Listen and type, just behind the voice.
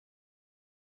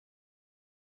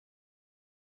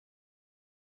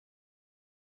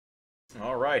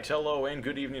Alright, hello and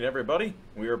good evening everybody.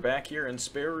 We are back here in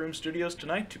Spare Room Studios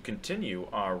tonight to continue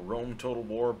our Rome Total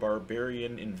War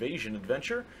Barbarian invasion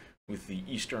adventure with the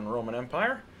Eastern Roman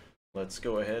Empire. Let's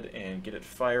go ahead and get it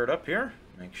fired up here.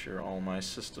 Make sure all my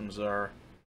systems are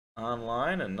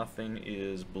online and nothing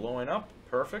is blowing up.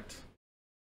 Perfect.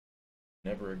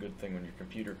 Never a good thing when your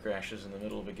computer crashes in the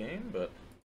middle of a game, but it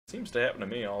seems to happen to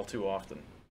me all too often.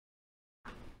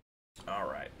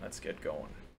 Alright, let's get going.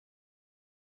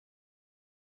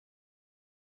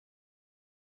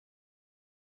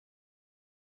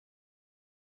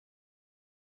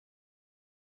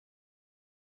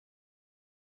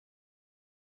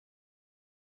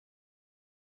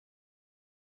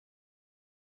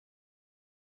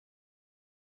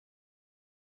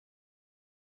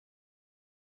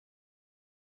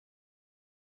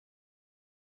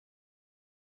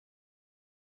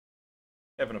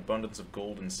 Have an abundance of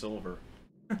gold and silver.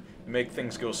 Make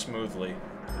things go smoothly.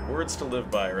 Words to live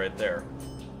by right there.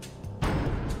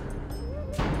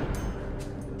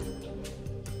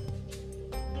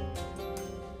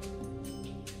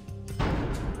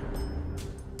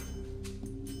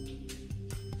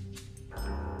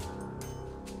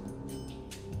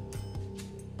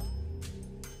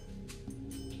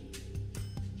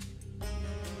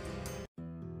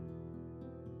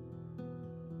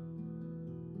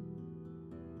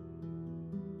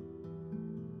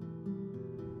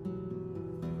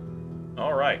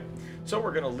 Alright, so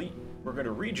we're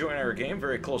gonna rejoin our game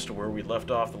very close to where we left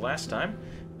off the last time.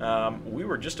 We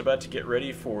were just about to get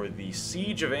ready for the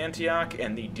siege of Antioch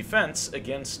and the defense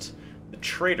against the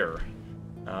traitor.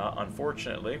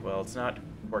 Unfortunately, well, it's not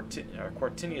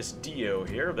Quartinus Dio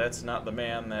here. That's not the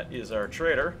man that is our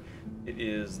traitor. It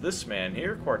is this man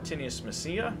here, Quartinus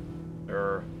Messia,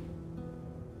 or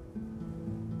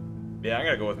yeah, I'm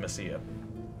gonna go with Messia.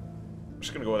 I'm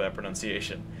just gonna go with that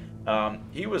pronunciation.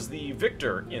 He was the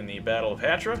victor in the Battle of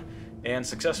Hatra and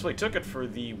successfully took it for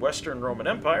the Western Roman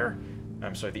Empire.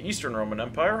 I'm sorry, the Eastern Roman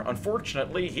Empire.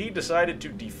 Unfortunately, he decided to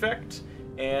defect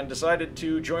and decided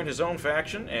to join his own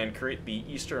faction and create the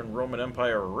Eastern Roman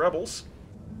Empire rebels,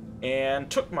 and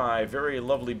took my very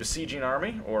lovely besieging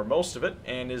army, or most of it,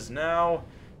 and is now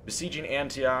besieging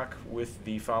Antioch with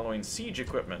the following siege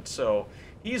equipment. So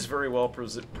he's very well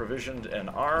provisioned and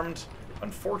armed.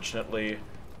 Unfortunately,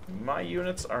 my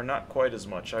units are not quite as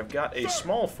much. I've got a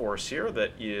small force here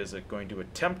that is going to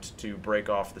attempt to break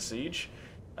off the siege,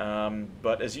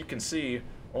 but as you can see,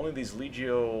 only these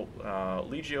Legio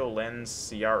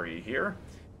Lanciari here.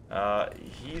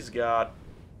 He's got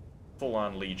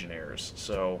full-on legionnaires,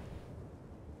 so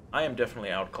I am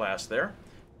definitely outclassed there.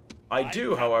 I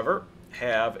do, however,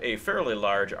 have a fairly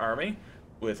large army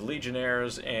with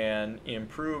legionnaires and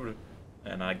improved,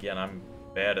 and again, I'm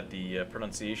bad at the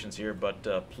pronunciations here, but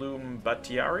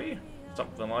Plumbatiari,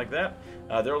 something like that.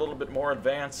 They're a little bit more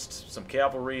advanced, some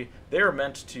cavalry. They're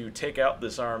meant to take out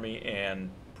this army and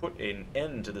put an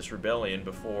end to this rebellion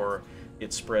before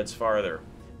it spreads farther.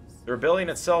 The rebellion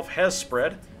itself has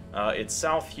spread. It's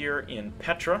south here in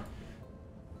Petra.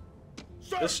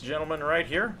 This gentleman right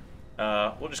here,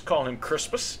 we'll just call him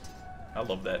Crispus. I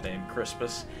love that name,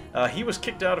 Crispus. He was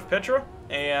kicked out of Petra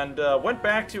and went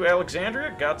back to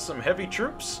Alexandria, got some heavy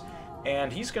troops,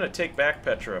 and he's going to take back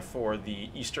Petra for the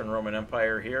Eastern Roman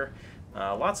Empire here.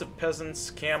 Lots of peasants,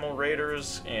 camel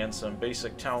raiders, and some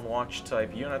basic town watch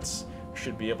type units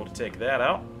should be able to take that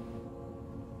out.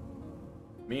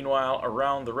 Meanwhile,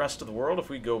 around the rest of the world, if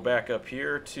we go back up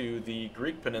here to the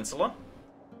Greek peninsula,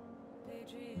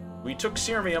 we took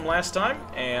Sirmium last time,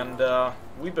 and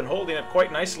we've been holding it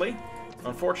quite nicely.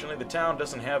 Unfortunately, the town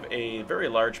doesn't have a very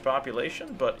large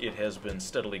population, but it has been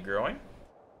steadily growing.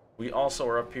 We also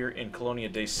are up here in Colonia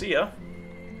Dacia.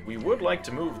 We would like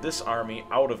to move this army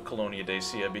out of Colonia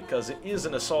Dacia because it is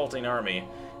an assaulting army,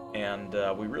 and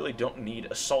we really don't need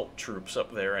assault troops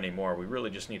up there anymore. We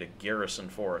really just need a garrison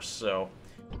force. So,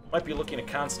 might be looking at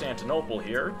Constantinople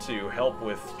here to help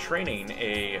with training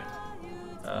a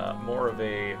more of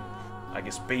a, I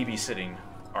guess, babysitting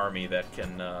army that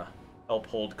can help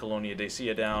hold Colonia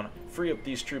Dacia down, free up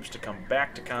these troops to come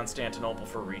back to Constantinople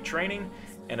for retraining,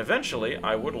 and eventually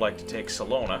I would like to take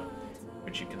Salona,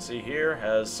 which you can see here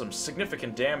has some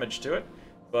significant damage to it,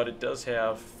 but it does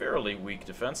have fairly weak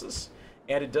defenses,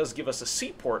 and it does give us a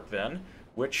seaport then,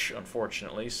 which,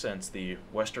 unfortunately, since the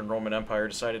Western Roman Empire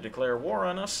decided to declare war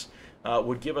on us,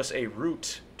 would give us a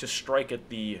route to strike at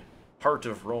the heart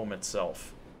of Rome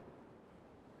itself.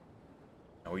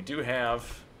 Now, we do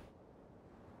have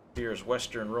here's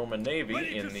Western Roman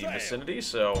Navy in the vicinity,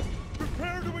 so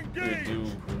we would do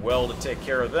well to take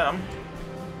care of them.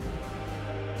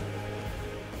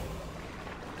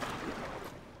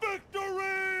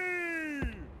 Victory!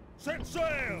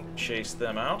 chase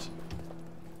them out.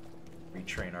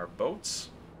 Retrain our boats.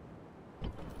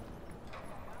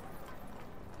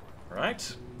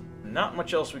 Right. Not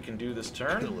much else we can do this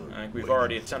turn. I think we've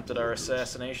already attempted our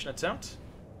assassination attempt.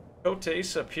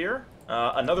 Cotes up here.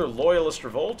 Another loyalist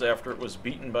revolt after it was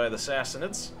beaten by the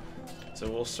Sassanids. So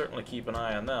we'll certainly keep an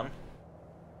eye on them.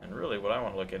 And really what I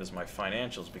want to look at is my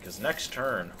financials, because next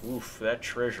turn, oof, that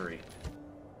treasury,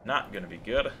 not going to be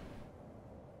good. You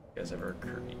guys have our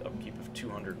upkeep of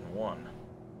 201.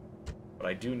 But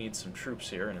I do need some troops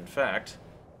here, and in fact...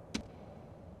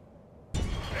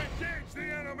 Engage the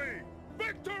enemy!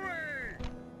 Victory!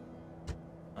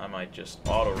 I might just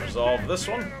auto-resolve this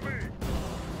one.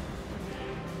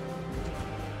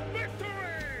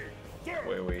 That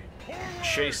way we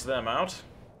chase them out.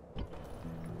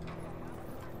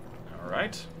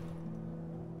 Alright.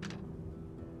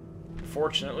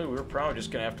 Unfortunately, we're probably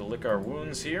just going to have to lick our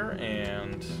wounds here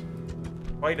and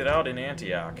fight it out in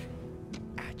Antioch.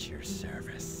 At your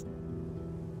service.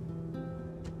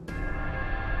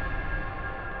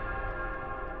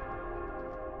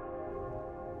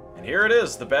 And here it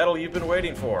is, the battle you've been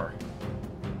waiting for.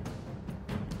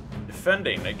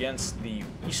 Defending against the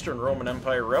Eastern Roman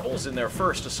Empire rebels in their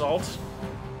first assault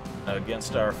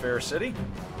against our fair city.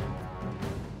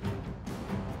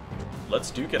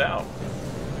 Let's duke it out.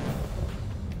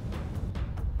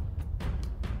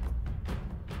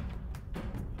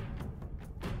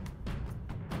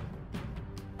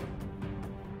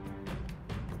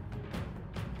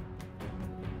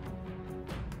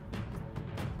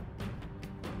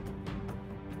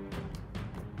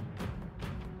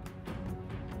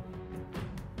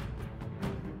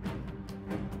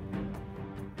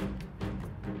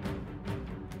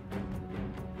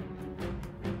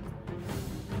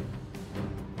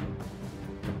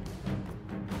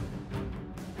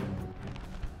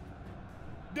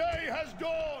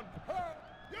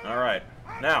 Alright,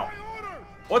 now,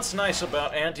 what's nice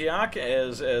about Antioch,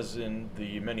 as in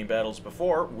the many battles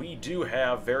before, we do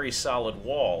have very solid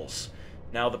walls.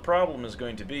 Now, the problem is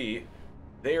going to be,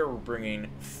 they're bringing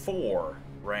 4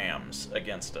 rams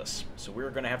against us. So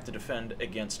we're going to have to defend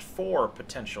against 4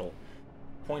 potential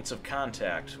points of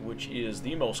contact, which is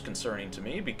the most concerning to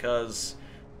me, because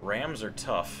rams are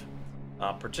tough,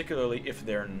 particularly if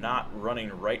they're not running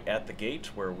right at the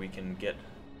gate where we can get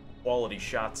quality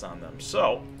shots on them.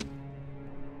 So,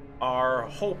 our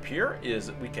hope here is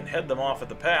that we can head them off at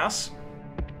the pass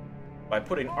by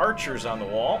putting archers on the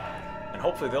wall, and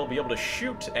hopefully they'll be able to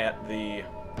shoot at the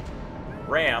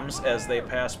rams as they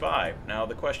pass by. Now,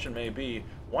 the question may be,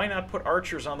 why not put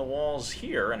archers on the walls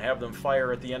here and have them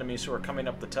fire at the enemies who are coming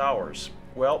up the towers?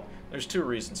 Well, there's 2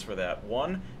 reasons for that.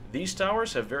 One, these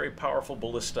towers have very powerful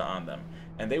ballista on them,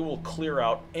 and they will clear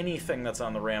out anything that's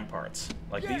on the ramparts.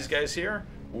 Like these guys here,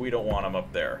 we don't want them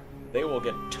up there. They will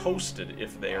get toasted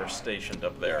if they are stationed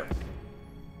up there.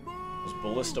 Those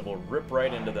ballista will rip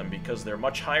right into them because they're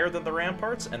much higher than the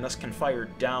ramparts and thus can fire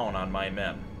down on my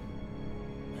men.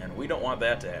 And we don't want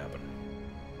that to happen.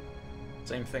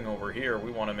 Same thing over here.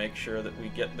 We want to make sure that we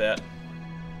get that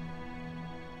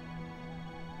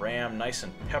ram nice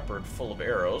and peppered full of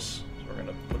arrows. So we're going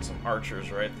to put some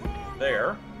archers right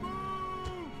there.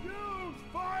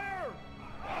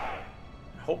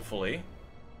 Hopefully,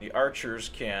 the archers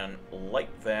can light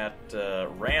that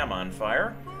ram on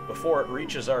fire before it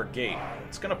reaches our gate.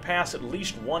 It's going to pass at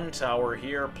least 1 tower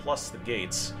here, plus the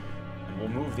gates, and we'll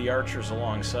move the archers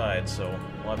alongside, so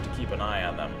we'll have to keep an eye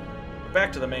on them. But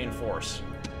back to the main force.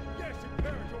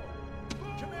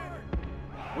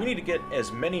 We need to get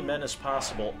as many men as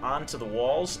possible onto the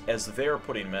walls as they're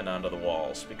putting men onto the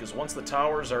walls, because once the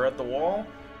towers are at the wall,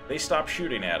 they stop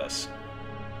shooting at us.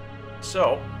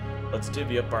 So, let's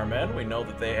divvy up our men. We know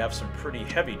that they have some pretty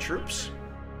heavy troops.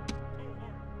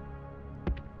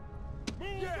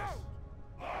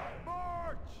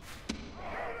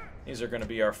 These are going to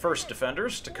be our first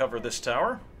defenders to cover this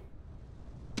tower.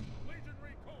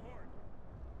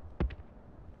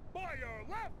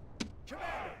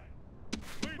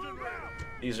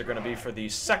 These are going to be for the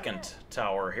second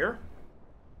tower here.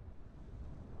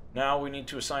 Now we need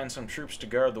to assign some troops to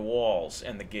guard the walls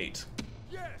and the gate.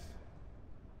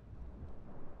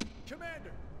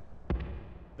 Commander.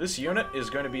 This unit is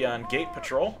going to be on gate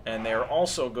patrol, and they're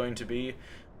also going to be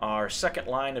our second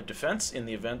line of defense in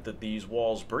the event that these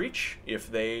walls breach.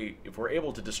 If we're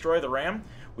able to destroy the ram,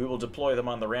 we will deploy them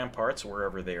on the ramparts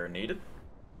wherever they are needed.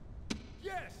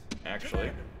 Yes.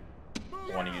 Actually,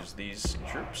 I want to use these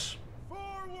troops.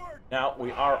 Now,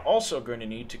 we are also going to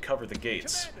need to cover the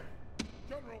gates.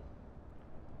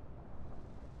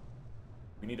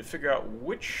 We need to figure out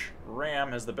which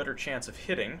ram has the better chance of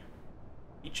hitting.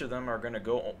 Each of them are going to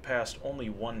go past only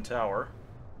one tower.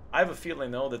 I have a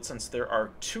feeling, though, that since there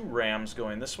are 2 rams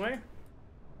going this way,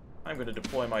 I'm going to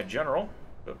deploy my general.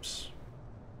 Oops.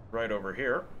 Right over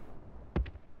here.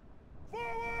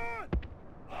 Forward!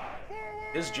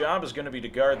 Forward! His job is going to be to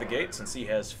guard the gate, since he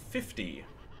has 50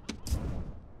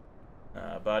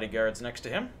 bodyguards next to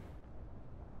him.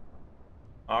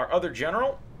 Our other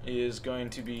general is going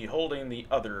to be holding the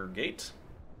other gate.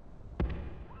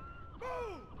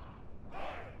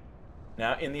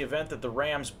 Now, in the event that the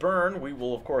rams burn, we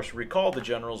will, of course, recall the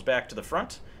generals back to the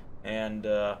front and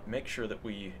make sure that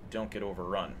we don't get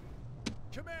overrun.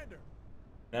 Commander!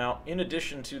 Now, in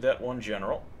addition to that one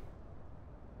general,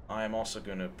 I am also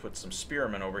going to put some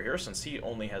spearmen over here, since he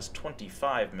only has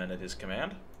 25 men at his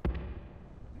command.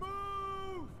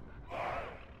 Move!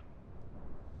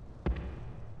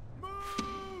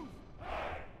 Move!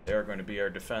 They're going to be our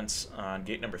defense on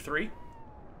gate number 3.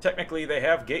 Technically, they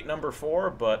have gate number 4,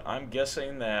 but I'm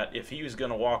guessing that if he was going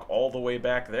to walk all the way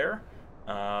back there,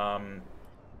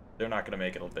 they're not going to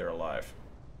make it there alive.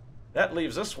 That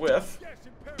leaves us with Yes,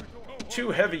 Imperator!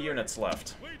 2 heavy units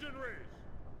left. Legion raise!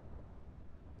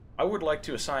 I would like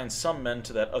to assign some men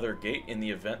to that other gate in the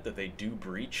event that they do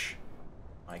breach.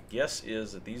 My guess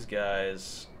is that these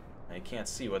guys, I can't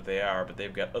see what they are, but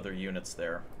they've got other units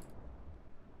there.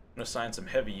 I'm going to assign some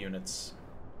heavy units.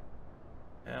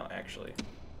 Well, actually...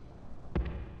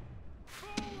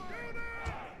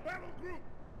 Battle group!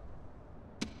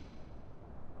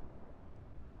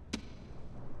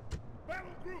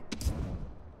 Battle group!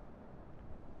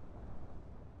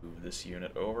 Move this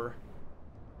unit over.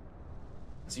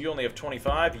 So you only have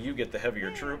 25, you get the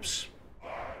heavier troops.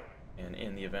 And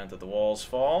in the event that the walls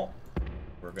fall,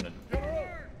 we're going to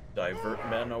divert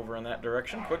men over in that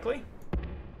direction quickly.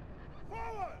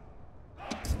 Forward!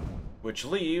 Which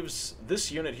leaves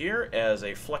this unit here as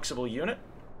a flexible unit.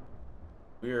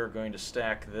 We are going to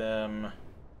stack them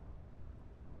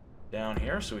down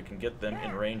here so we can get them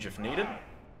in range if needed.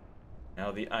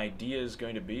 Now the idea is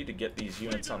going to be to get these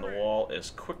units on the wall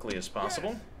as quickly as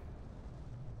possible.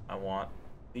 I want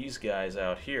these guys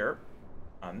out here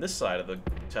on this side of the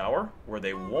tower where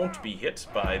they won't be hit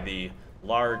by the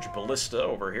large ballista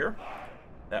over here.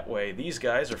 That way these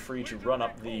guys are free to run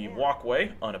up the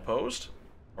walkway unopposed,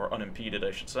 or unimpeded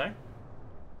I should say.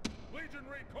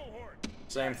 Legionary cohort!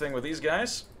 Same thing with these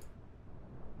guys.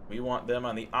 We want them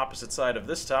on the opposite side of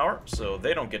this tower so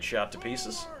they don't get shot to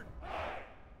pieces.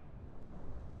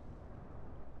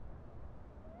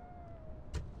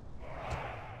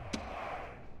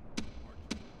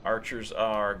 Archers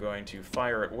are going to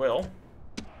fire at will.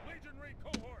 Legionary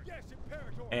cohort! Yes,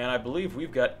 Imperator! And I believe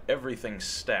we've got everything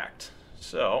stacked.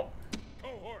 So,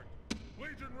 Cohort!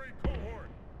 Legionary cohort!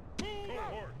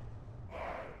 Cohort!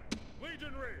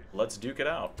 Legionary! let's duke it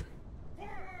out.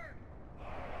 Forward!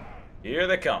 Here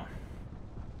they come.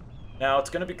 Now, it's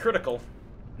going to be critical.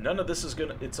 None of this is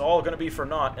going to... It's all going to be for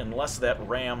naught unless that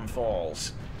ram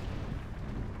falls.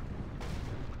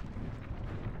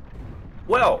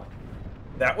 Well,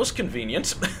 that was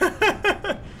convenient.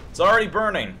 It's already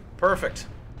burning. Perfect.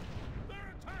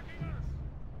 They're attacking us!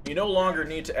 We no longer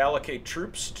need to allocate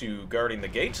troops to guarding the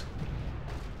gate.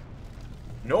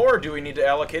 Nor do we need to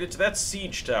allocate it to that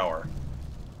siege tower.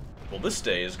 Well, this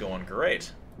day is going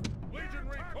great.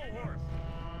 Legionary cohort!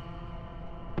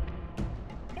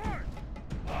 March!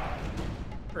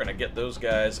 We're going to get those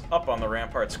guys up on the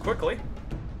ramparts quickly.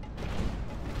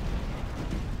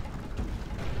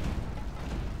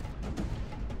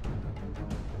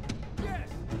 Yes!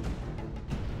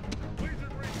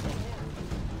 Legionary cohort!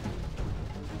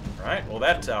 Alright, well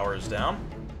that tower is down.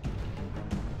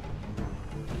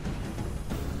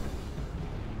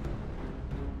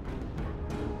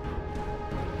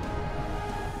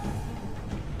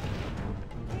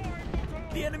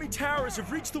 The enemy towers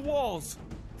have reached the walls.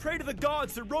 Pray to the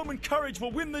gods that Roman courage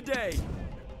will win the day.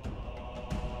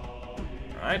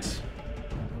 Alright.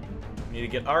 We need to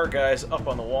get our guys up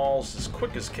on the walls as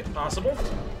quick as possible.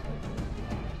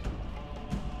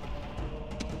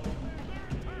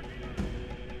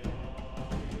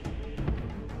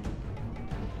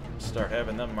 Start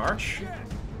having them march.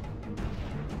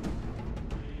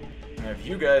 And have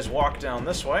you guys walk down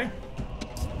this way.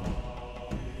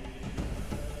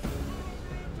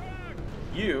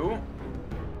 You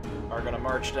are going to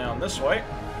march down this way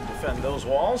and defend those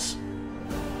walls.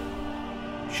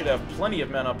 Should have plenty of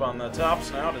men up on the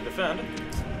tops now to defend.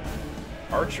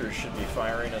 Archers should be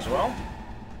firing as well.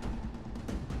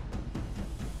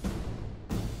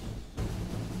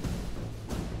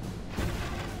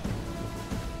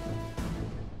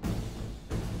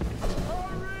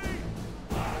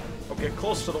 Oh, get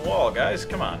close to the wall, guys.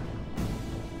 Come on.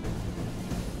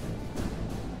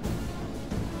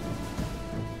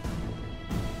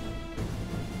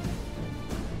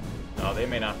 they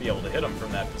may not be able to hit them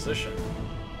from that position.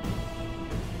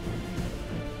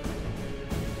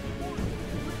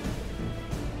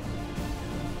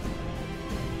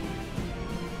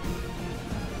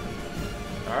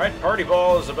 Alright, party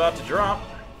ball is about to drop.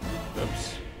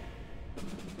 Oops.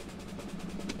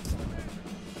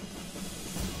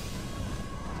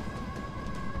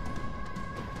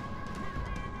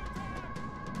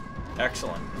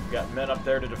 Excellent. We've got men up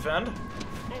there to defend.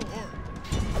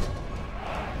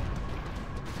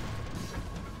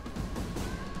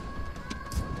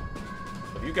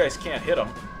 If you guys can't hit them,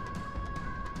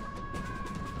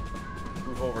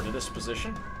 move over to this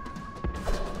position.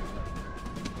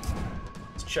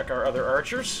 Let's check our other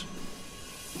archers.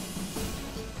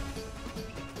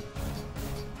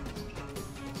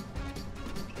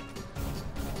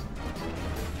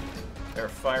 They're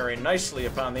firing nicely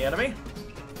upon the enemy.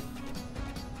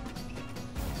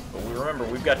 But we remember,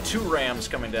 we've got 2 rams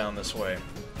coming down this way.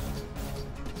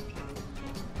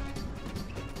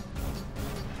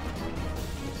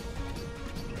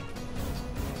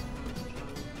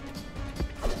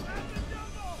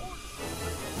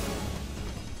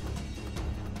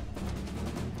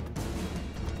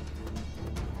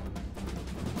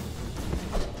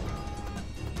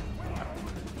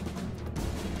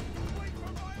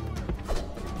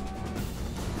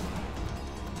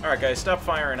 Alright guys, stop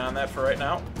firing on that for right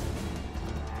now.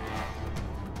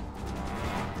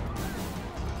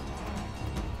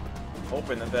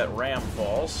 Hoping that that ram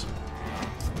falls.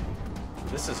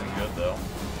 This isn't good though.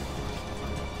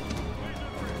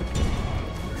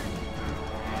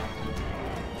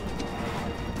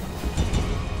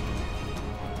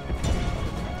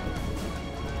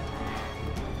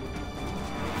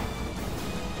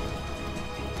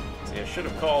 See, I should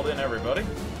have called in everybody.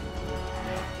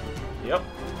 Yep.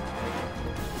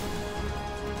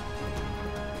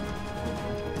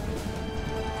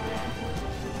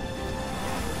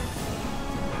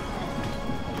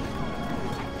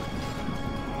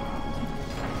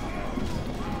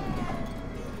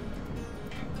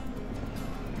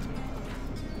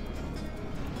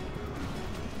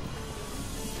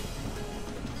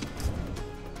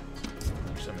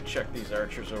 So I'm gonna check these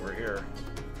archers over here.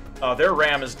 Oh, their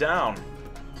ram is down.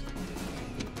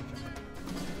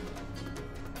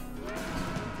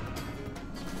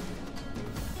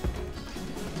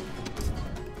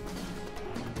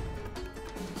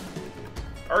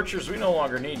 Archers, we no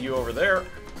longer need you over there.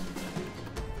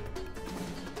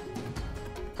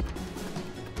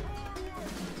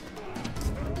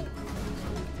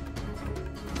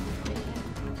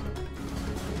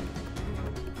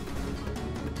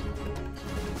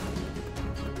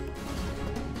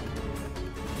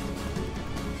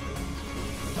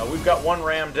 We've got 1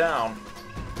 ram down.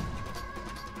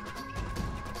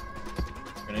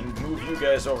 I'm gonna move you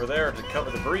guys over there to cover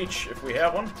the breach if we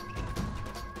have one.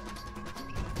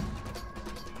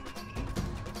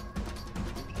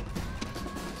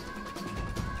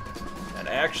 And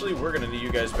actually, we're gonna need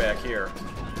you guys back here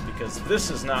because this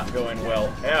is not going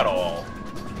well at all.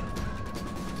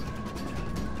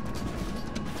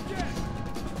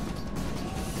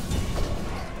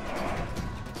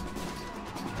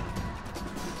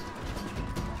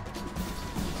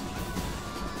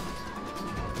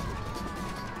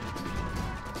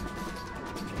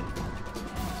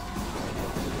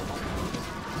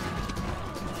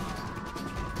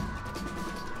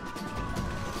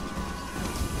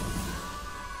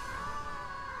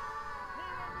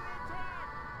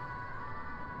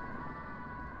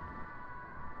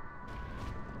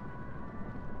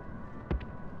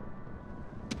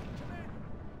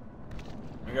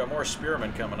 We got more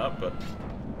spearmen coming up, but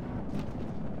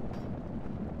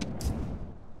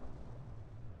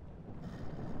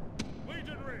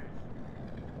Legionary.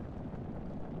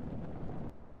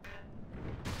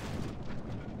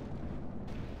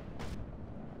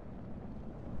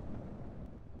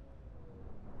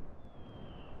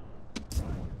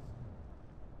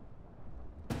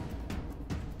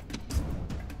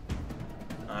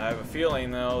 I have a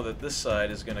feeling, though, that this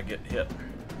side is going to get hit.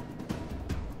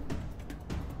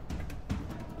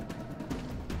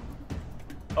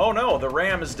 Oh no, the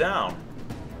ram is down.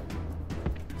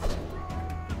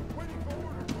 Waiting for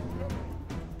orders.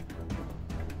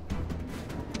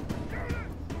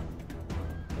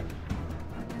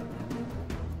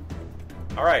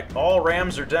 Alright, all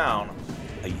rams are down.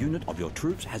 A unit of your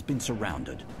troops has been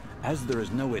surrounded. As there is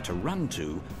nowhere to run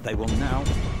to, they will now...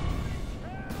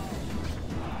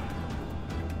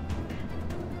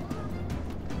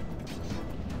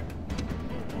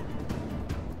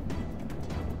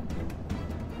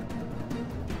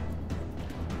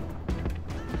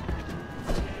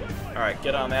 Alright,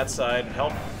 get on that side and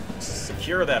help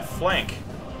secure that flank.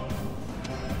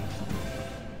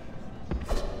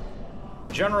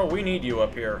 General, we need you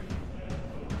up here.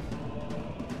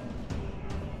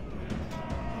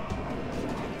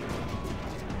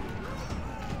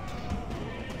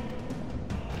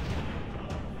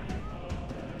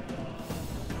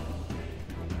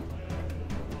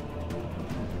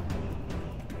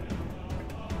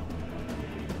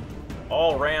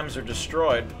 All rams are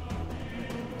destroyed,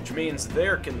 which means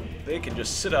they can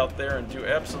just sit out there and do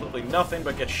absolutely nothing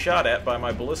but get shot at by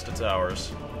my ballista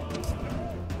towers.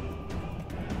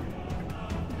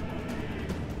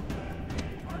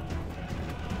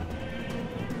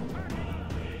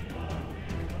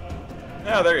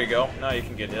 Ah, there you go. Now you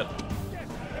can get hit.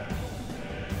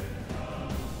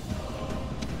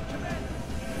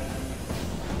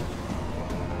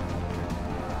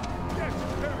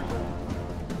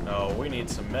 Oh, we need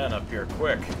some men up here,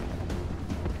 quick.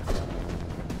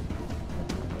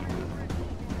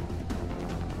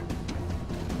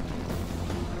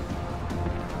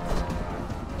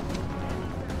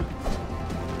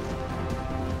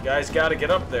 Guys gotta get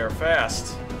up there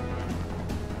fast.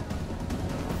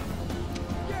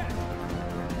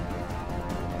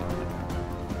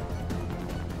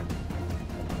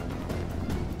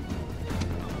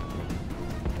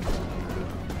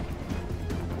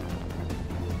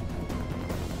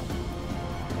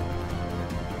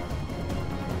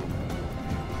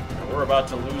 We're about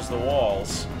to lose the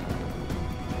walls.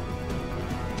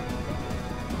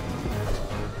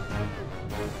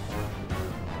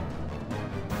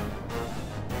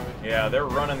 Yeah, they're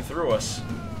running through us.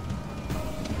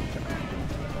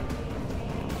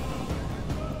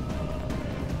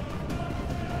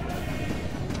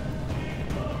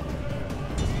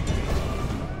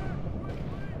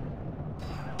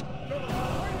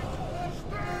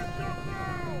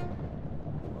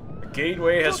 The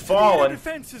gateway has fallen.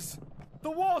 Defenses.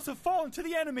 The walls have fallen to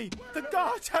the enemy. The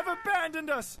gods have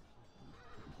abandoned us.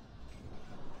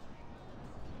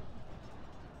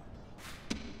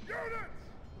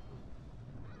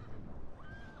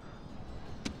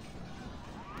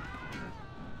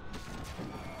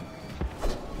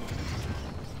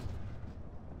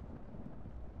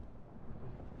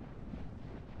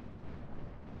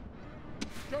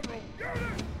 General,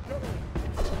 units! General!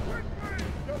 Quickly!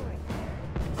 General!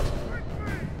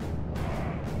 Quickly!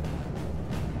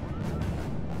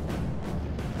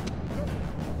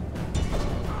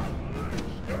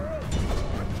 General!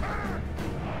 Attack!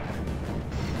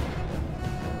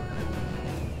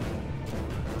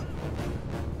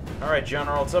 All right,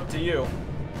 General, it's up to you.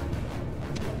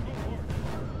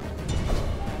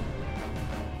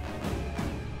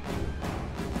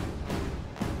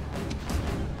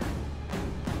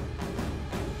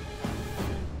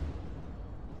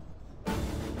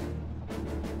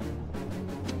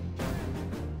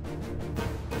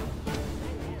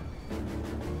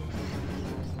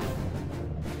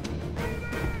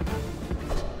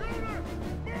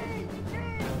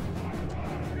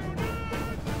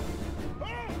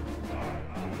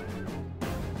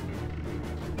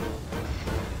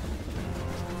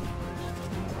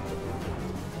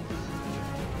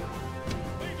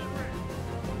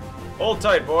 Hold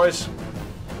tight, boys.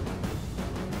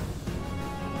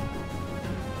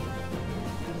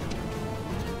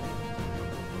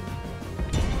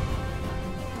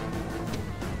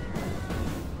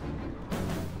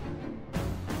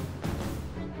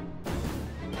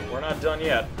 We're not done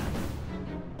yet.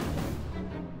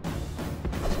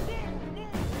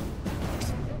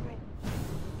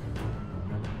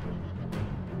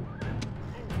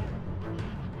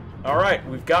 All right,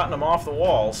 we've gotten them off the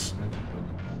walls.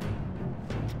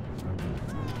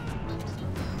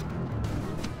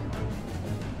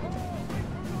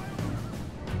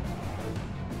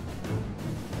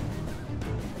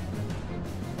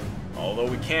 Although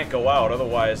we can't go out,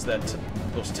 otherwise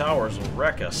those towers will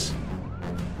wreck us.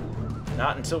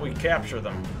 Not until we capture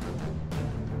them.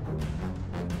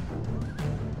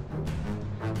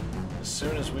 As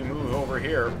soon as we move over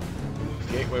here,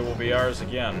 the gateway will be ours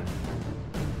again.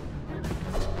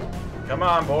 Come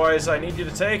on, boys, I need you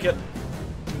to take it.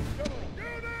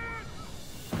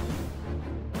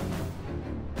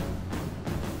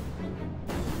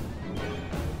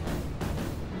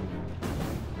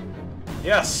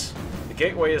 Yes, the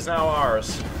gateway is now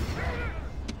ours.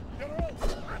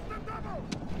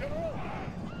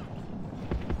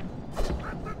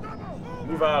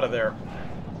 Move out of there.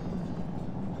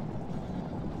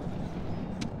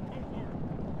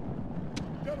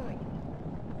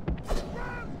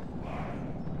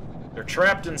 They're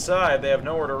trapped inside. They have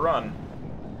nowhere to run.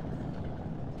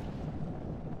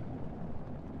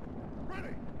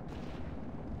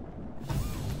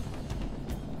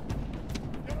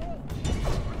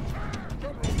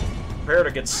 prepare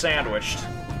to get sandwiched.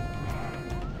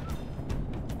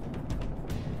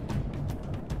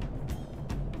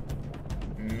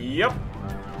 Yep.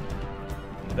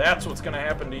 That's what's gonna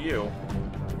happen to you.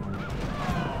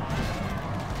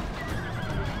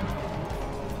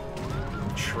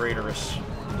 Traitorous.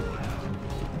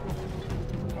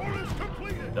 Orders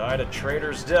completed. Died a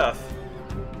traitor's death.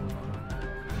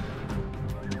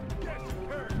 Get to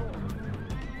territory.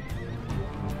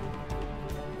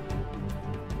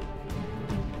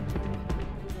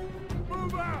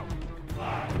 Move out.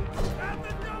 At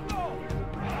the double.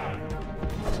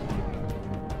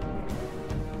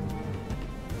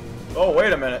 Oh,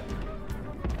 wait a minute.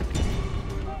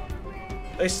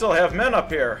 They still have men up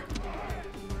here.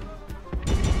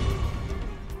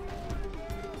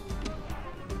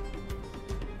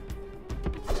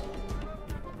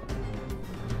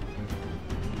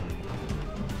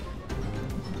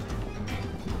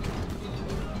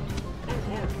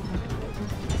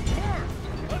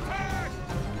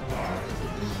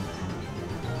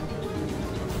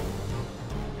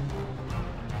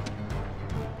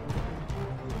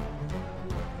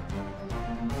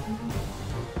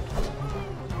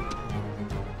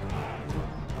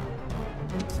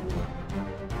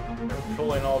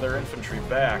 Pulling all their infantry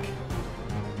back.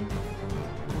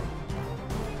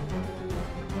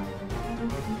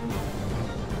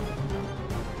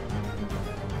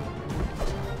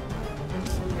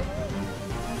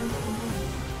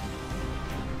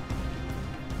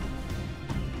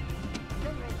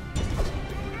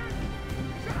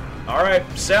 All right,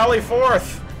 sally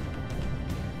forth.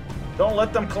 Don't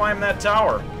let them climb that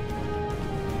tower.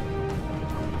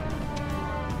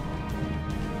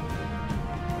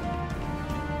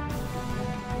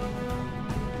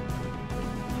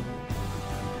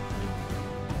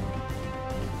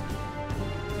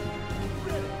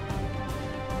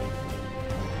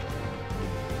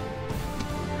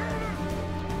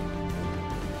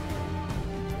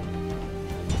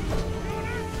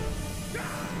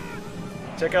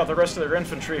 Take out the rest of their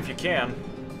infantry if you can.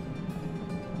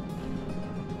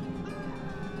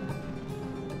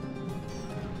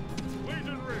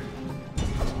 Legionary.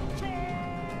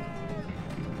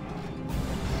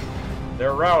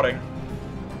 They're routing.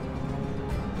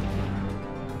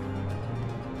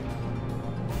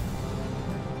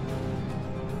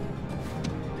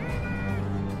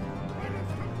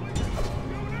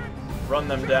 Run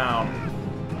them down.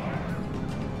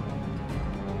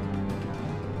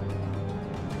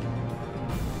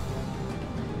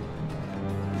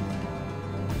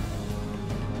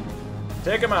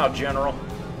 Take him out, General.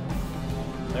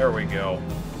 There we go.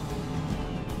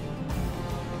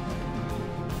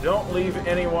 Don't leave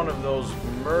any one of those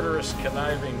murderous,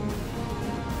 conniving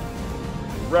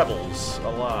rebels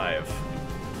alive.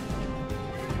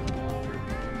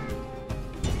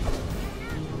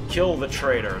 Kill the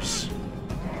traitors.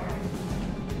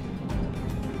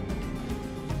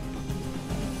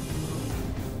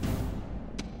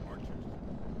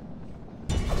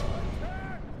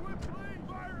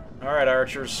 All right,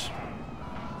 archers.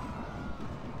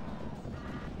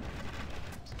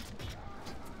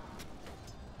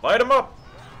 Light them up.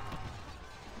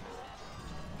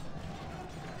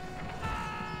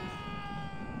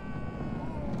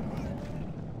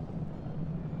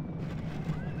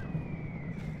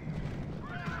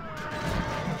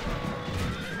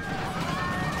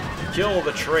 Kill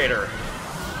the traitor.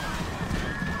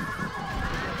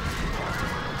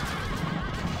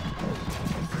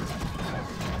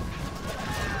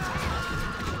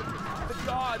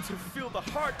 To fill the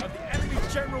heart of the enemy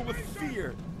general with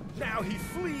fear. Now he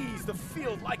flees the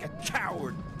field like a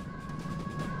coward.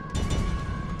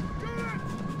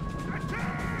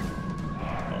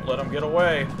 Don't let him get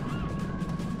away.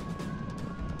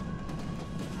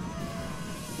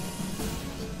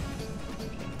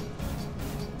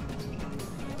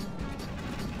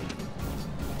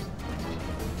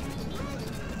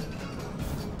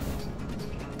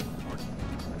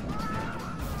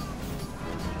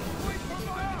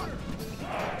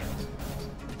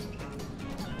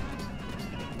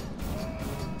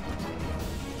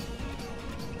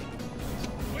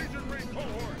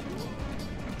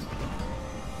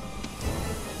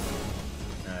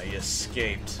 He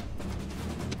escaped.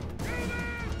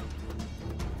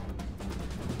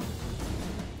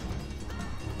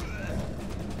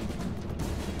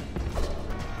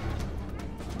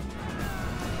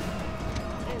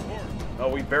 Oh,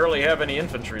 we barely have any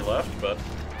infantry left, but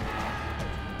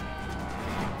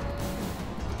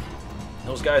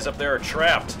those guys up there are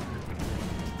trapped.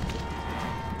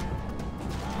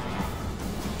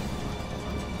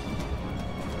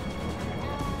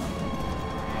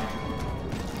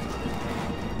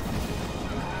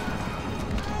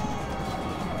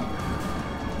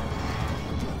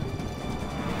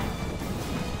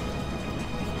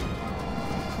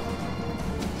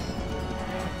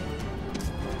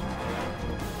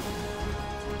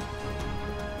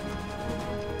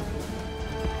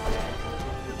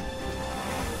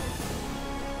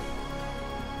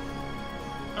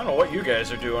 don't know what you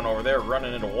guys are doing over there,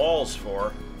 running into walls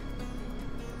for.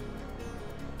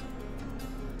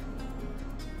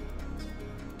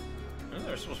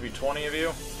 There's supposed to be 20 of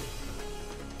you.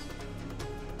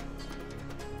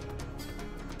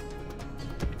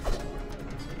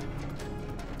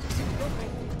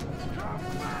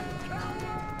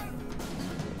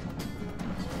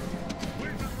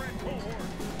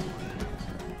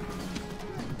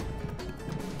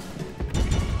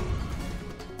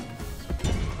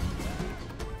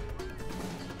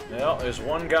 Well, there's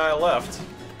one guy left.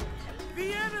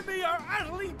 The enemy are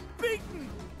utterly beaten!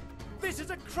 This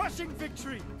is a crushing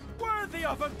victory, worthy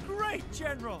of a great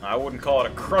general! I wouldn't call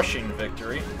it a crushing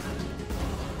victory.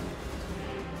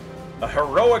 A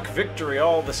heroic victory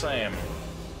all the same.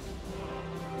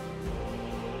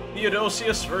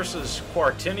 Theodosius versus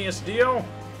Quartinus Dio.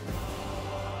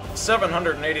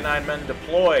 789 men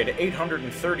deployed,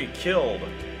 830 killed.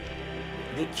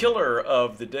 The killer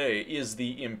of the day is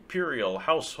the Imperial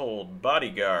Household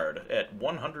Bodyguard at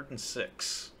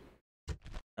 106.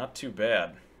 Not too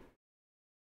bad.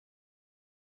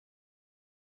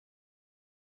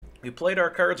 We played our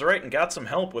cards right and got some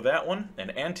help with that one,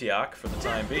 and Antioch, for the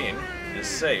time being, is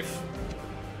safe.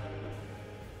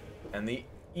 And the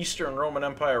Eastern Roman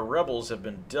Empire rebels have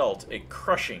been dealt a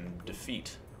crushing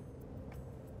defeat.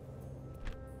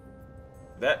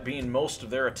 That being most of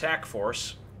their attack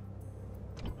force.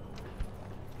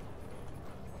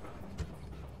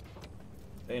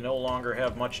 They no longer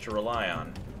have much to rely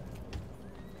on.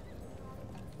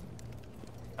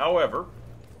 However,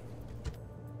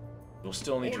 we'll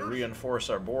still need to reinforce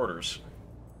our borders.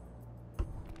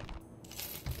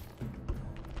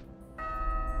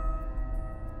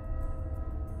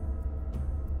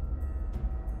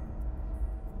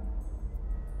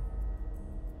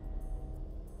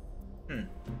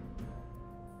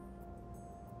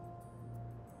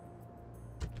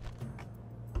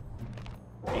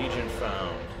 Agent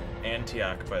found.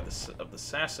 Antioch of the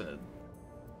Sassanid.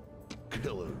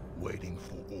 Killer waiting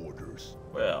for orders.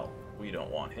 Well, we don't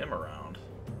want him around.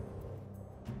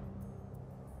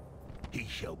 He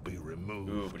shall be removed.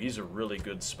 Ooh, but he's a really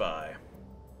good spy.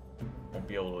 Won't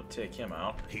be able to take him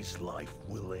out. His life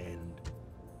will end.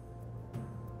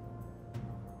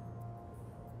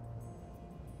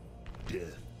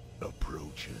 Death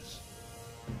approaches.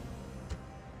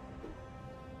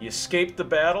 He escaped the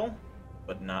battle,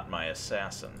 but not my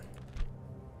assassin.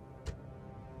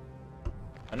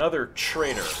 Another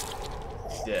traitor.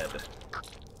 Dead.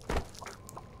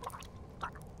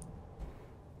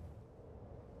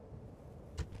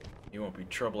 He won't be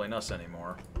troubling us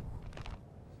anymore.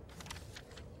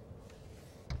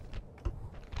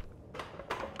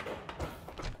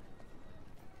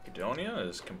 Macedonia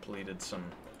has completed some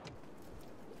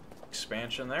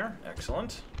expansion there.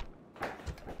 Excellent.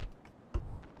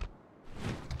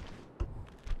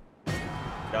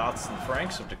 Goths and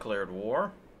Franks have declared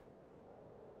war.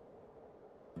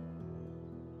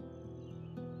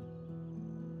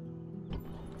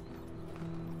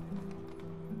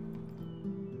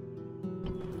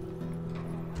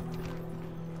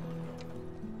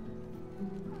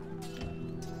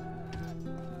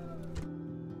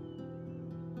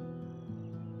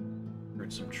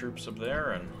 Recruit some troops up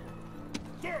there and...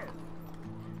 Sir!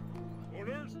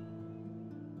 Orders?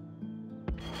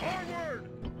 Forward!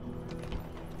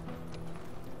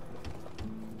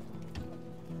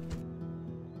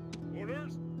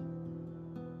 Orders?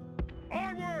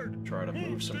 Onward! try to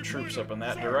move some troops up in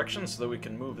that direction so that we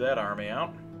can move that army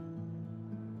out.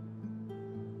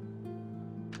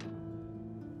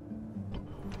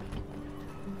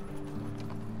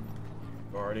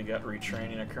 We've already got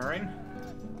retraining occurring.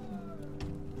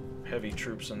 Heavy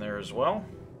troops in there as well.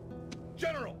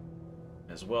 General!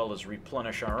 As well as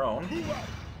replenish our own.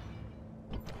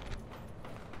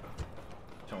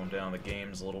 Tone down the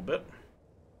games a little bit.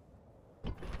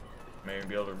 Maybe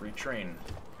be able to retrain.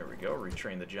 There we go,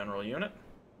 retrain the general unit.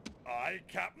 Aye,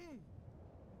 Captain.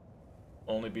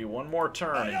 Only be one more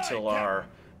turn Aye, until aye, our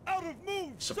Out of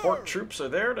move, support sir. troops are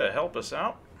there to help us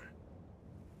out.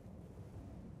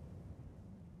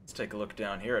 Let's take a look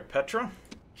down here at Petra.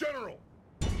 General!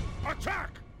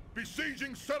 Attack!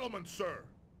 Besieging settlement, sir.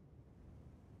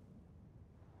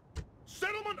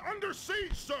 Settlement under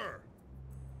siege, sir.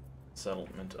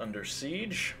 Settlement under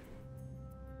siege.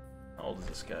 How old is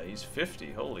this guy? He's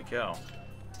 50. Holy cow.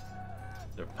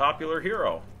 He's a popular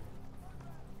hero.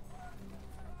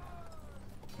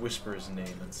 Whisper his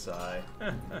name and sigh.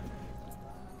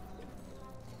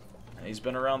 He's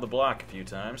been around the block a few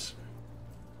times.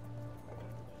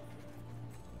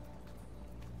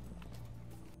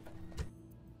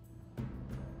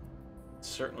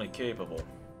 Certainly capable.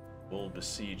 We'll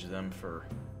besiege them for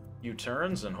a few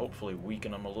turns and hopefully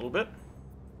weaken them a little bit.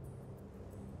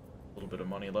 A little bit of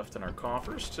money left in our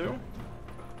coffers, too.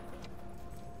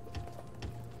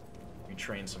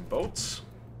 Retrain some boats.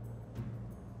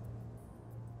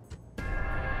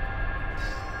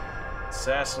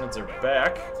 Assassins are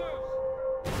back.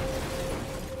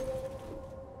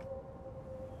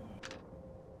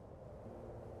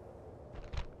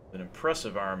 An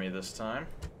impressive army this time.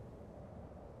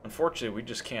 Unfortunately, we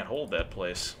just can't hold that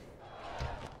place.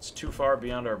 It's too far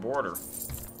beyond our border.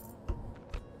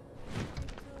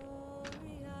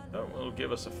 Oh, it'll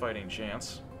give us a fighting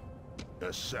chance.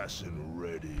 Assassin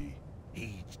ready.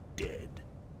 He's dead.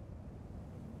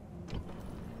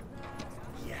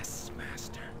 Yes,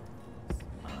 master.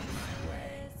 On my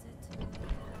way.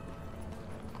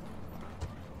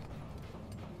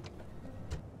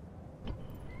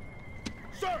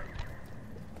 Sir!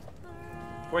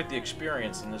 Quite the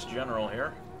experience in this general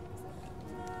here.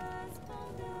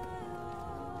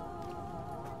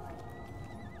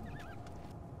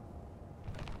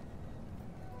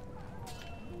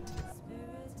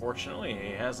 Fortunately,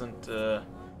 he hasn't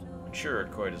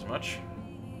matured quite as much.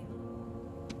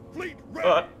 Fleet ready!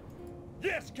 But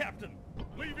Yes, Captain!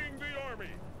 Leaving the army!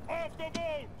 Off the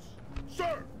boats!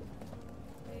 Sir!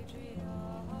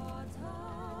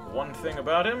 one thing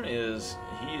about him is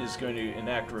he is going to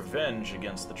enact revenge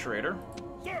against the traitor.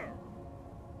 Sir!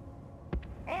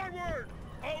 Onward!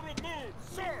 Out of move!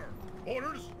 Sir!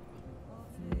 Orders!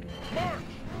 March!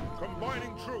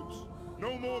 Combining troops!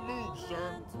 No more moves,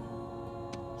 sir!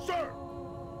 Sir!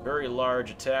 Very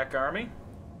large attack army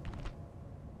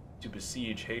to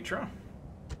besiege Hatra.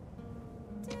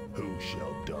 Who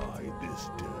shall die this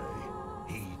day?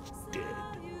 He's dead.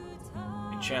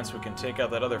 Any chance we can take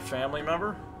out that other family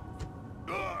member?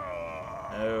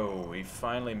 Oh, he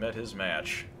finally met his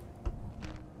match.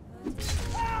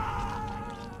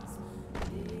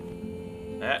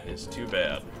 That is too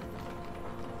bad.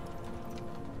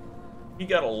 He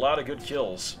got a lot of good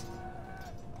kills.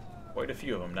 Quite a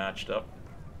few of them notched up.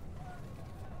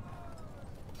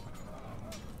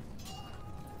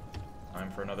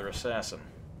 Time for another assassin.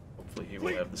 Hopefully he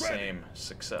will have the same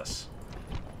success.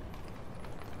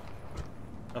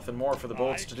 Nothing more for the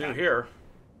bolts to do here.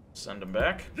 Send him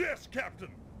back. Yes, Captain!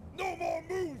 No more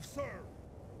moves, sir!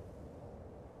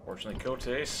 Fortunately,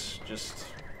 Cotes just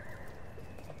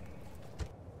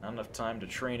not enough time to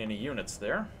train any units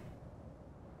there.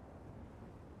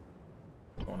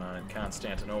 Going on in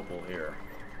Constantinople here.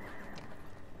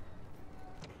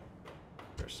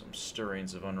 There's some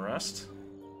stirrings of unrest.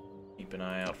 Keep an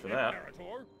eye out for that.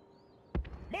 Imperator.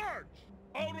 March!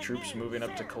 Out of Troops move, moving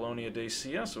up to sir! Colonia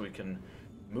Dacia so we can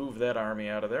move that army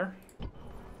out of there.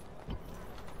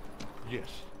 Yes.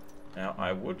 Now,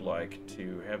 I would like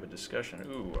to have a discussion.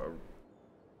 Ooh,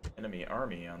 a enemy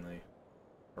army on the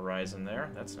horizon there.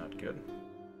 That's not good.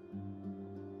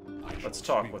 Let's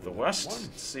talk with the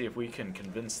West, see if we can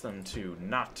convince them to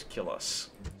not kill us.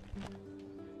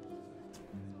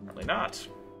 Apparently not.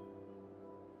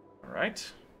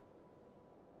 Alright.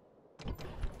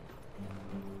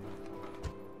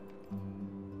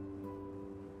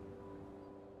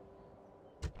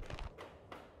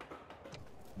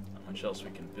 Not much else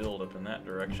we can build up in that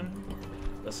direction.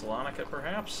 Thessalonica,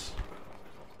 perhaps?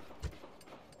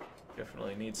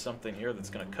 Definitely need something here that's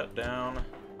going to cut down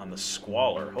on the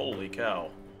squalor. Holy cow.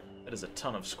 That is a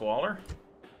ton of squalor.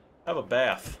 Have a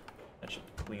bath. That should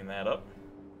clean that up.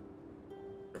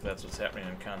 If that's what's happening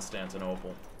in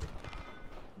Constantinople.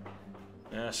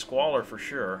 Yeah, squalor for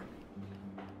sure.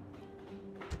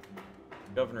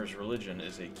 The governor's religion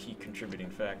is a key contributing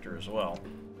factor as well.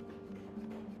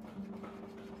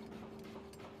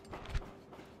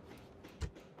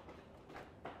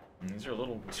 And these are a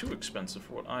little too expensive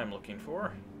for what I'm looking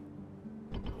for.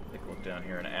 Take a look down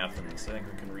here in Athens. I think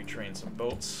we can retrain some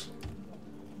boats.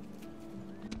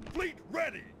 Fleet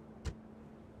ready!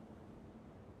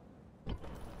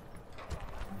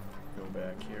 Go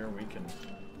back here. We can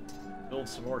build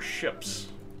some more ships.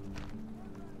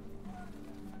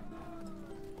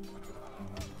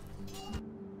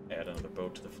 Add another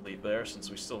boat to the fleet there, since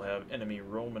we still have enemy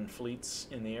Roman fleets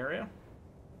in the area.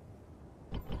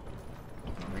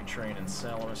 Retrain in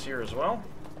Salamis here as well.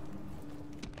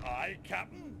 Aye,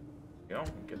 Captain! Go,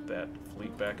 get that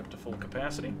fleet back up to full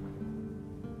capacity.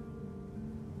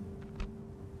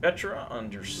 Petra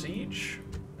under siege.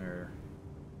 They're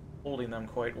holding them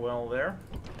quite well there.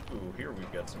 Ooh, here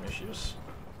we've got some issues.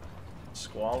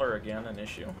 Squalor again, an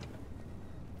issue.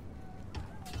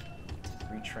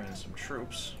 Retrain some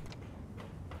troops.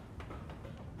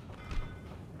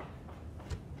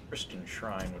 Christian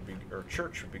shrine would be, or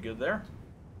church would be good there.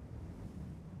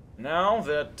 Now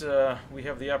that we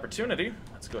have the opportunity,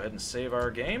 let's go ahead and save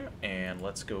our game, and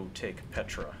let's go take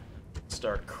Petra.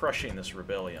 Start crushing this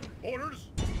rebellion. Orders!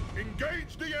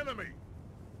 Engage the enemy!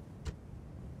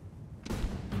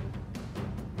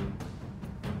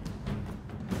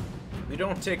 We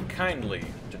don't take kindly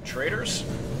to traitors.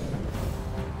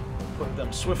 Put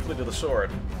them swiftly to the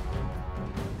sword.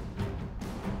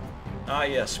 Ah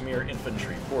yes, mere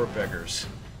infantry, poor beggars.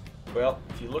 Well,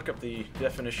 if you look up the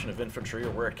definition of infantry,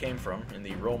 or where it came from, in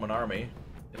the Roman army,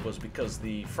 it was because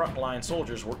the frontline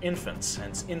soldiers were infants,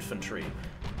 hence infantry.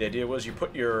 The idea was you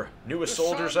put your newest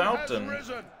soldiers out, and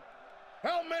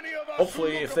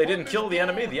hopefully if they didn't kill the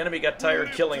enemy got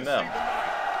tired killing them.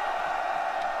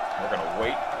 We're gonna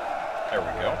wait. There we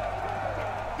go.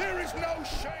 There is no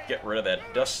shame. Get rid of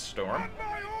that dust storm.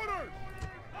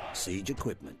 Siege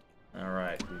equipment.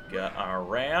 Alright, we've got our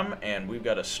ram, and we've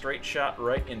got a straight shot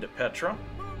right into Petra.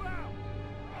 Units!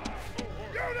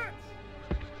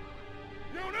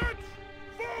 Units!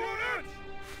 Forward!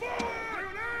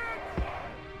 Forward!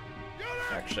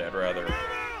 Units! Actually, I'd rather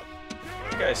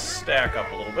you guys stack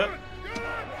up a little bit. Move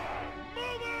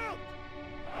out!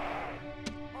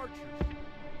 Archers!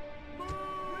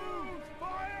 Move!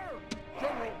 Fire!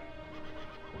 General!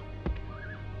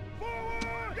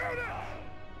 Forward! Units!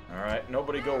 Alright,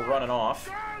 nobody go running off.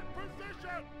 Guard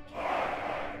position!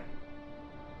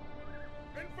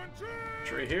 Infantry!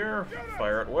 Tree here,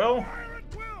 fire at will. Fire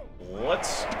at will!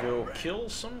 Let's go kill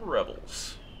some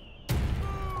rebels.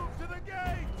 Move to the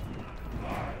gate!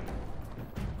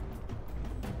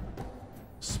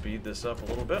 Speed this up a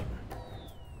little bit.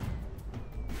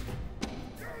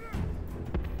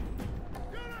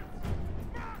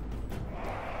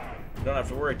 Don't have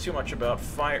to worry too much about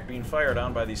being fired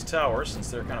on by these towers, since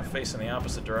they're kind of facing the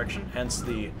opposite direction, hence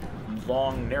the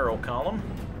long, narrow column.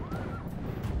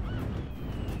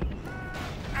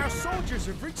 Our soldiers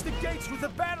have reached the gates with a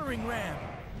battering ram.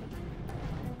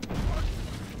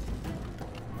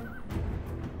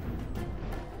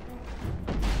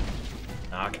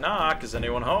 Knock, knock, is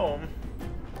anyone home?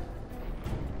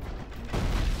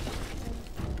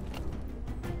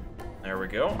 There we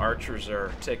go. Archers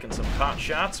are taking some pot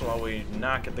shots while we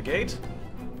knock at the gate.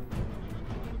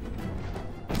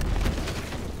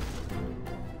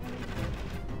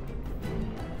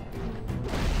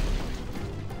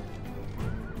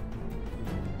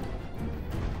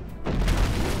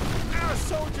 Our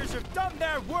soldiers have done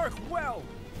their work well.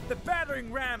 The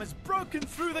battering ram has broken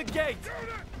through the gate.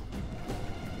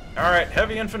 Alright,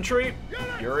 heavy infantry,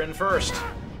 you're in first.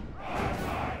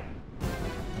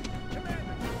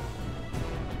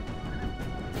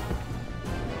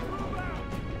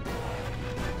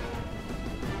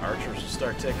 Archers will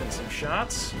start taking some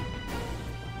shots.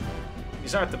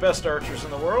 These aren't the best archers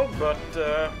in the world, but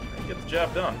they get the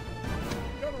job done.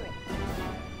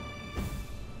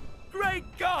 Great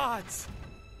gods!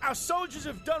 Our soldiers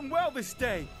have done well this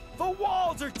day. The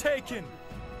walls are taken.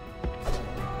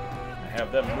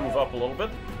 Have them move up a little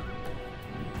bit.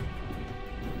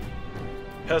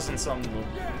 Peasants on the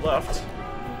left.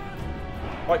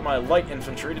 Like my light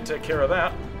infantry to take care of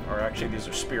that. Or actually, these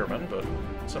are spearmen, but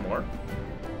similar.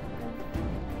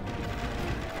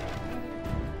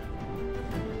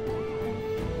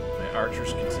 My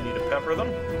archers continue to pepper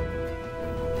them.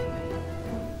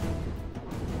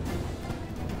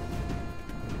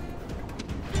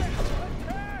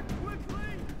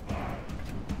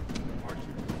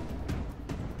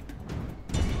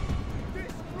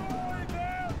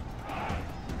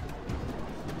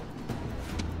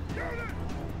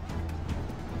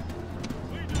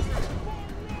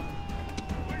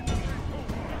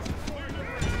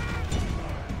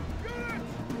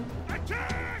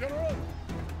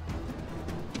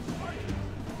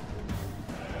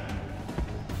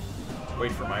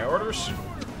 Wait for my orders.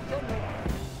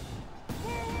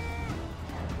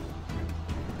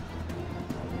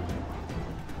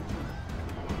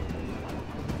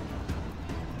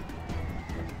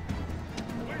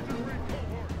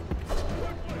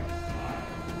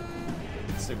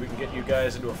 Let's see if we can get you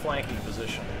guys into a flanking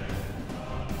position.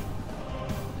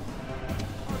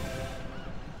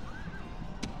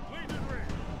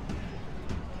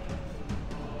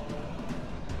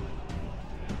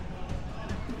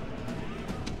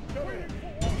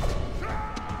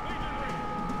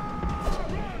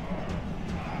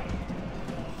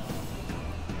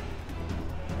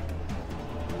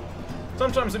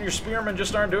 Sometimes when your spearmen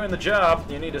just aren't doing the job,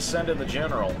 you need to send in the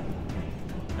general.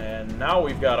 And now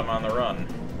we've got him on the run.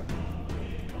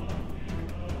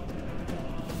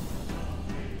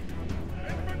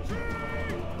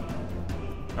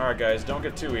 Alright guys, don't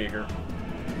get too eager.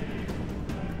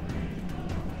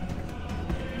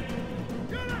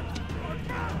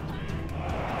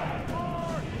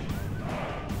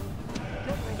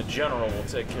 general will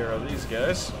take care of these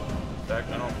guys. In fact,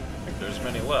 I don't think there's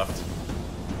many left.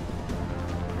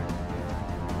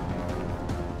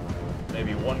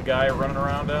 Maybe one guy running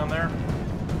around down there.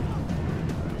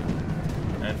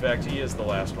 In fact, he is the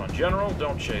last one. General,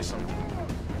 don't chase him.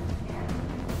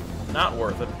 Not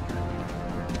worth it.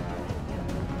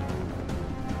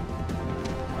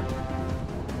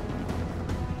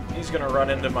 He's gonna run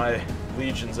into my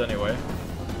legions anyway.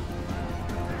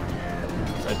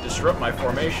 I'd disrupt my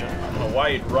formation. I don't know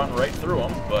why he'd run right through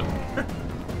them, but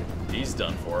he's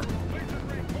done for.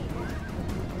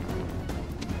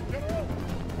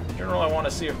 General, I want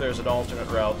to see if there's an alternate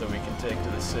route that we can take to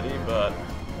the city, but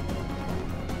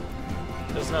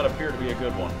it does not appear to be a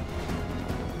good one.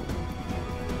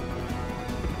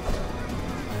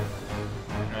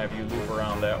 I'll have you loop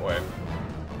around that way.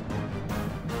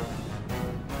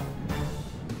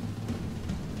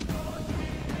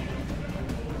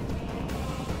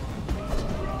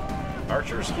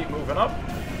 Archers keep moving up.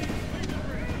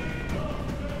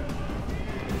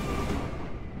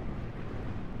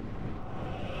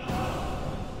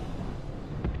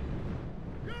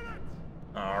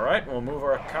 Alright, we'll move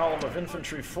our column of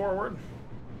infantry forward.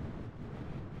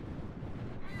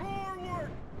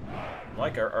 Forward! I'd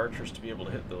like our archers to be able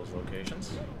to hit those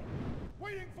locations.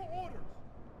 Waiting for orders.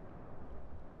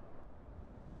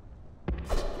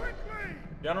 Quickly!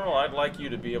 General, I'd like you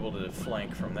to be able to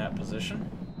flank from that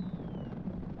position.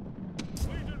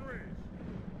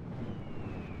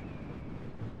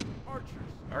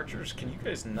 Archers, can you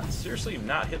guys seriously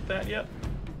not hit that yet?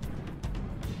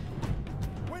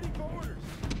 Waiting for orders.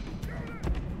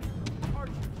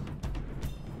 Archers.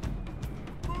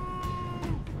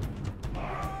 Move!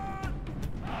 Run!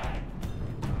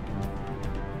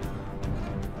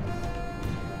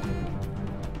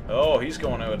 Oh, he's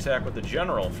going to attack with the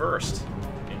general first.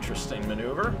 Interesting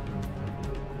maneuver.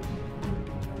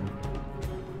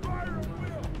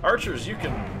 Archers, you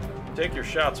can take your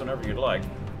shots whenever you'd like.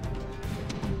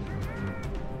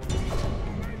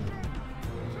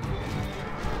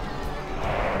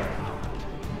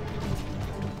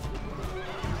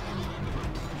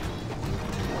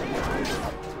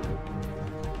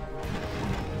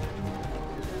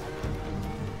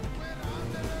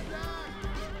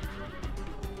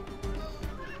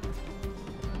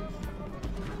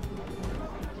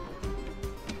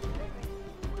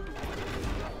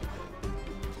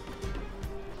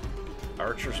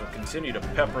 Archers will continue to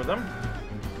pepper them.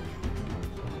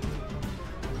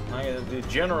 The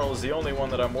general is the only one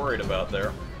that I'm worried about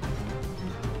there.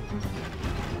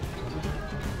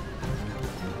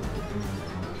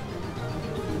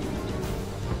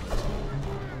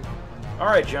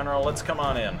 Alright, General, let's come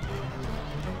on in.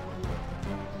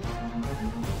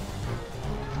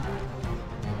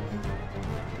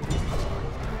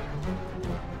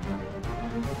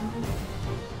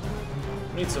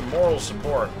 Need some moral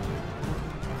support.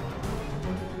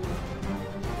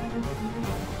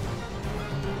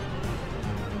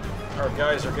 Our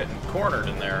guys are getting cornered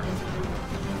in there.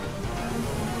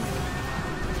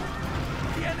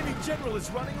 The enemy general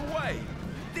is running away.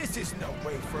 This is no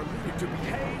way for a leader to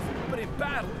behave, but in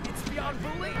battle, it's beyond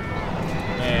belief.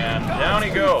 And down he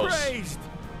goes. Praised.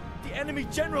 The enemy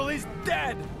general is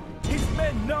dead. His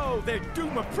men know their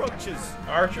doom approaches.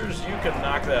 Archers, you can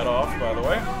knock that off, by the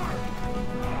way.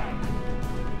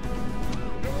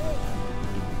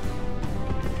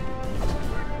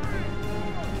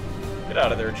 Get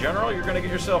out of there, General. You're going to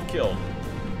get yourself killed.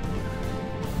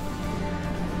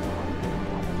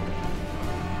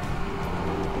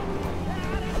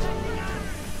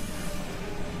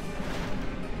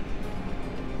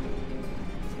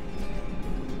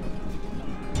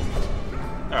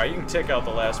 Alright, you can take out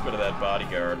the last bit of that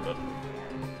bodyguard, but...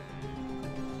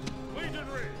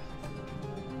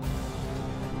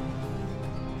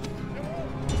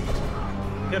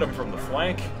 hit him from the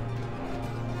flank.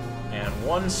 And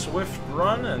one swift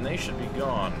run, and they should be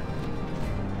gone.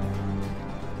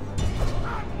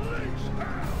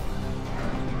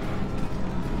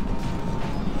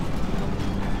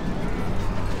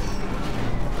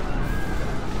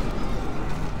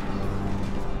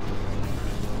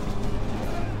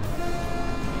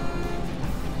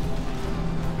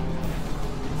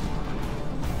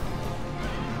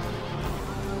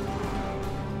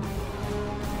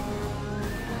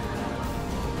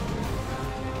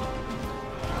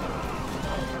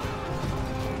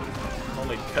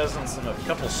 Peasants and a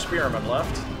couple spearmen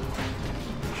left.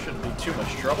 Shouldn't be too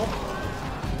much trouble.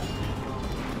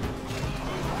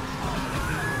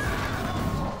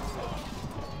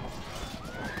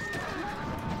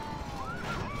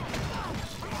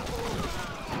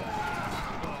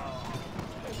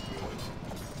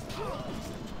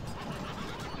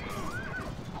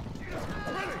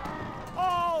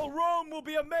 will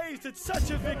be amazed at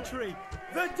such a victory.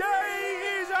 The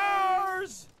day is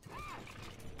ours!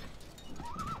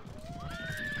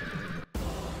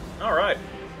 Alright.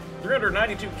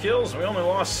 392 kills, we only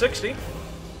lost 60.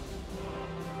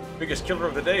 Biggest killer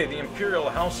of the day, the Imperial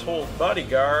Household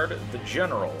Bodyguard, the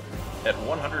General, at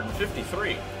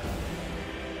 153.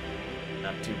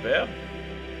 Not too bad.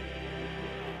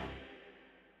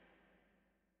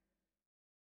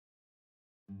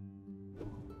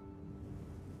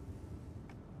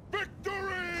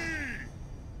 Victory!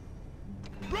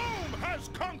 Rome has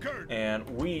conquered! And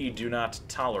we do not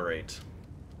tolerate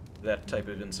that type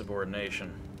of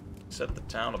insubordination. Set the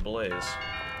town ablaze.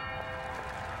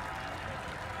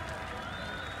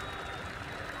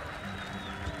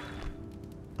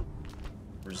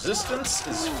 Resistance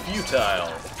is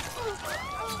futile.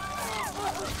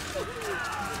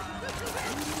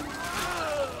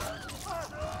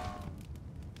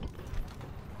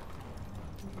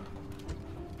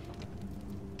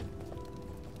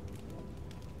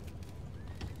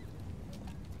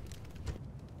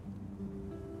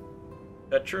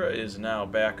 Petra is now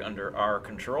back under our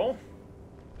control.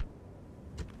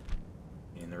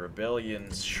 And the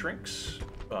rebellion shrinks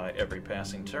by every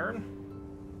passing turn.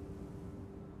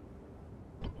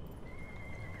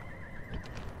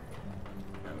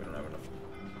 Now we don't have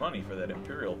enough money for that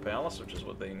Imperial Palace, which is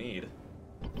what they need.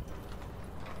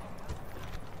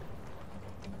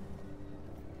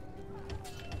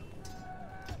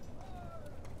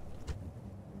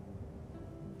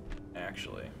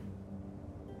 Actually,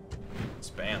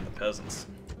 ban the peasants.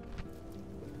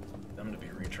 Them to be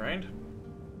retrained.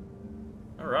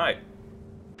 Alright.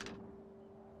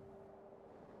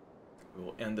 We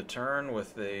will end the turn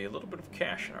with a little bit of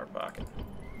cash in our pocket.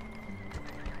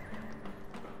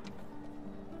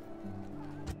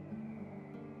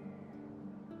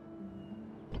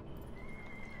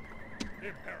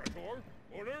 Imperator,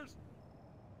 orders?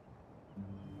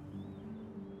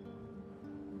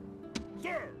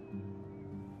 Sir!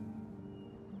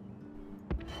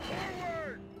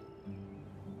 Forward!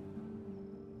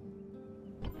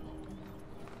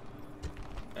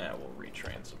 We'll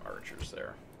retrain some archers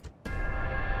there.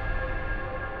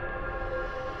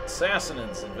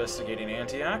 Assassins investigating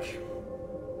Antioch.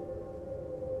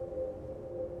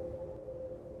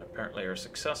 Apparently are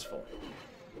successful.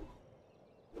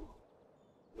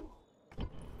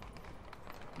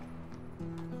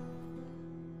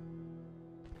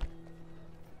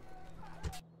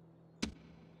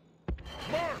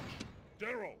 March!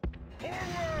 General!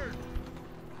 Forward!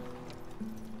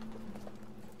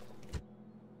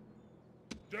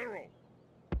 General!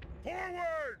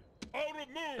 Forward! Out of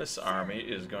move! This army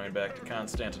is going back to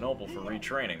Constantinople for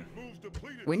retraining. Moves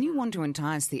depleted. When you want to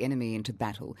entice the enemy into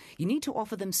battle, you need to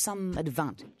offer them some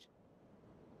advantage.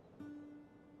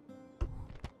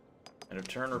 End of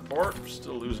turn report. We're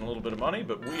still losing a little bit of money,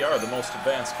 but we are the most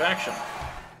advanced faction.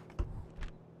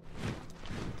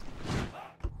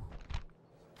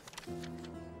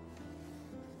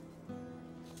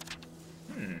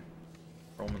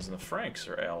 Romans and the Franks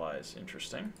are allies.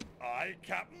 Interesting. Aye,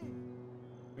 Captain.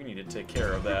 We need to take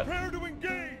care of that Prepare to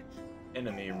engage!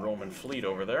 enemy Roman fleet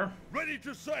over there. Ready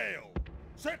to sail!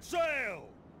 Set sail!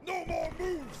 No more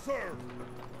moves, sir!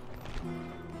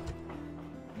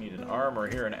 We need an armor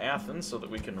here in Athens so that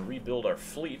we can rebuild our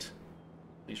fleet.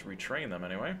 At least retrain them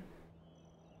anyway.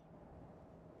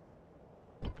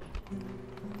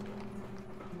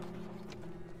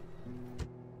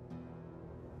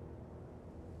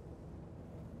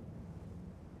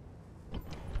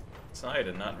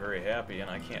 Poseidon not very happy, and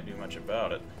I can't do much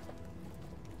about it.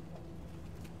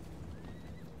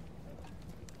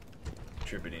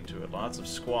 Contributing to it. Lots of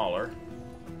squalor.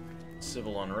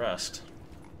 Civil unrest.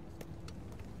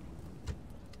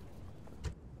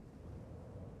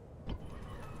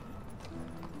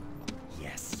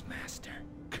 Yes, master.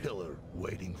 Killer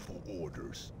waiting for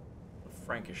orders. The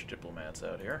Frankish diplomats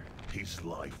out here. His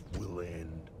life will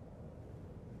end.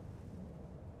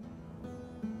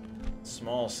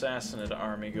 Small Sassanid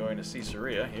army going to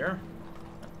Caesarea here.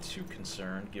 Not too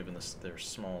concerned given their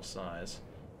small size.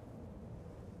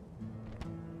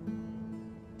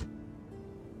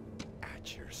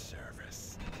 At your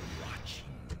service, watching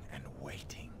and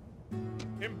waiting.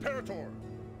 Imperator!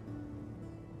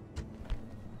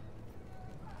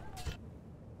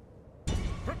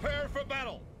 Prepare for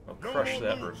battle! We'll No crush more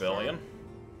that moves, rebellion.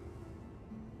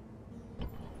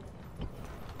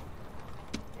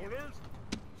 sir. Orders?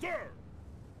 Sir!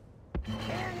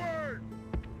 Forward!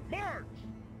 March!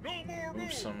 No more Move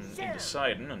moves, some sir! into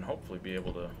Sidon and hopefully be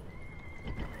able to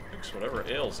fix whatever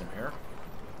ails them here.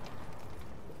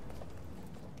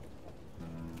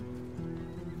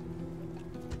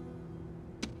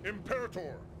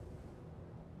 Imperator!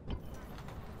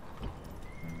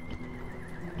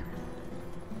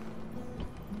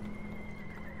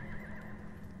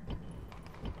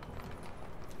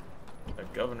 The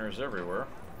governors everywhere.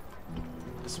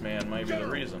 This man might be the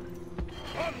reason.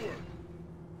 Onward!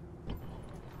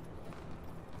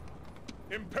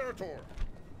 Imperator!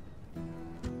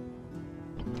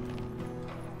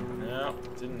 No,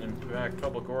 didn't impact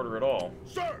public order at all.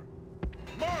 Sir!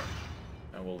 March!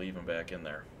 And we'll leave him back in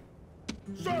there.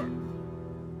 Sir!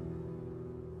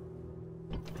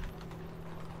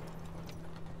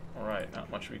 Alright, not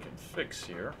much we can fix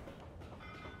here.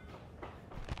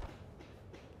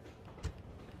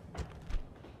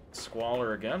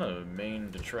 Squalor again, a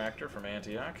main detractor from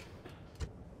Antioch.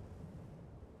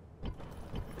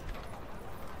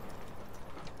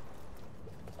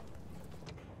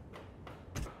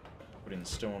 Put in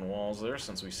stone walls there,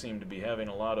 since we seem to be having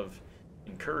a lot of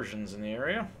incursions in the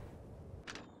area.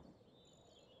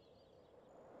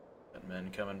 Got men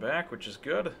coming back, which is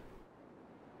good.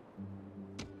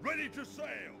 Ready to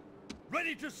sail!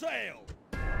 Ready to sail!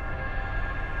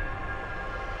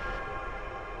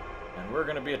 And we're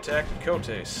going to be attacked at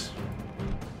Cotes.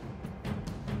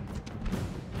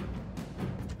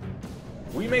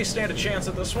 We may stand a chance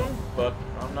at this one, but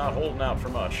I'm not holding out for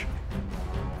much.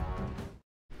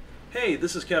 Hey,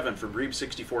 this is Kevin from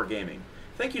Breeb64 Gaming.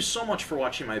 Thank you so much for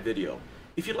watching my video.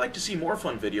 If you'd like to see more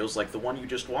fun videos like the one you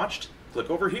just watched, click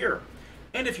over here.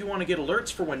 And if you want to get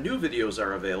alerts for when new videos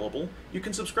are available, you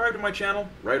can subscribe to my channel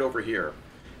right over here.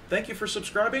 Thank you for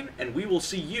subscribing, and we will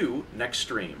see you next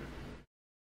stream.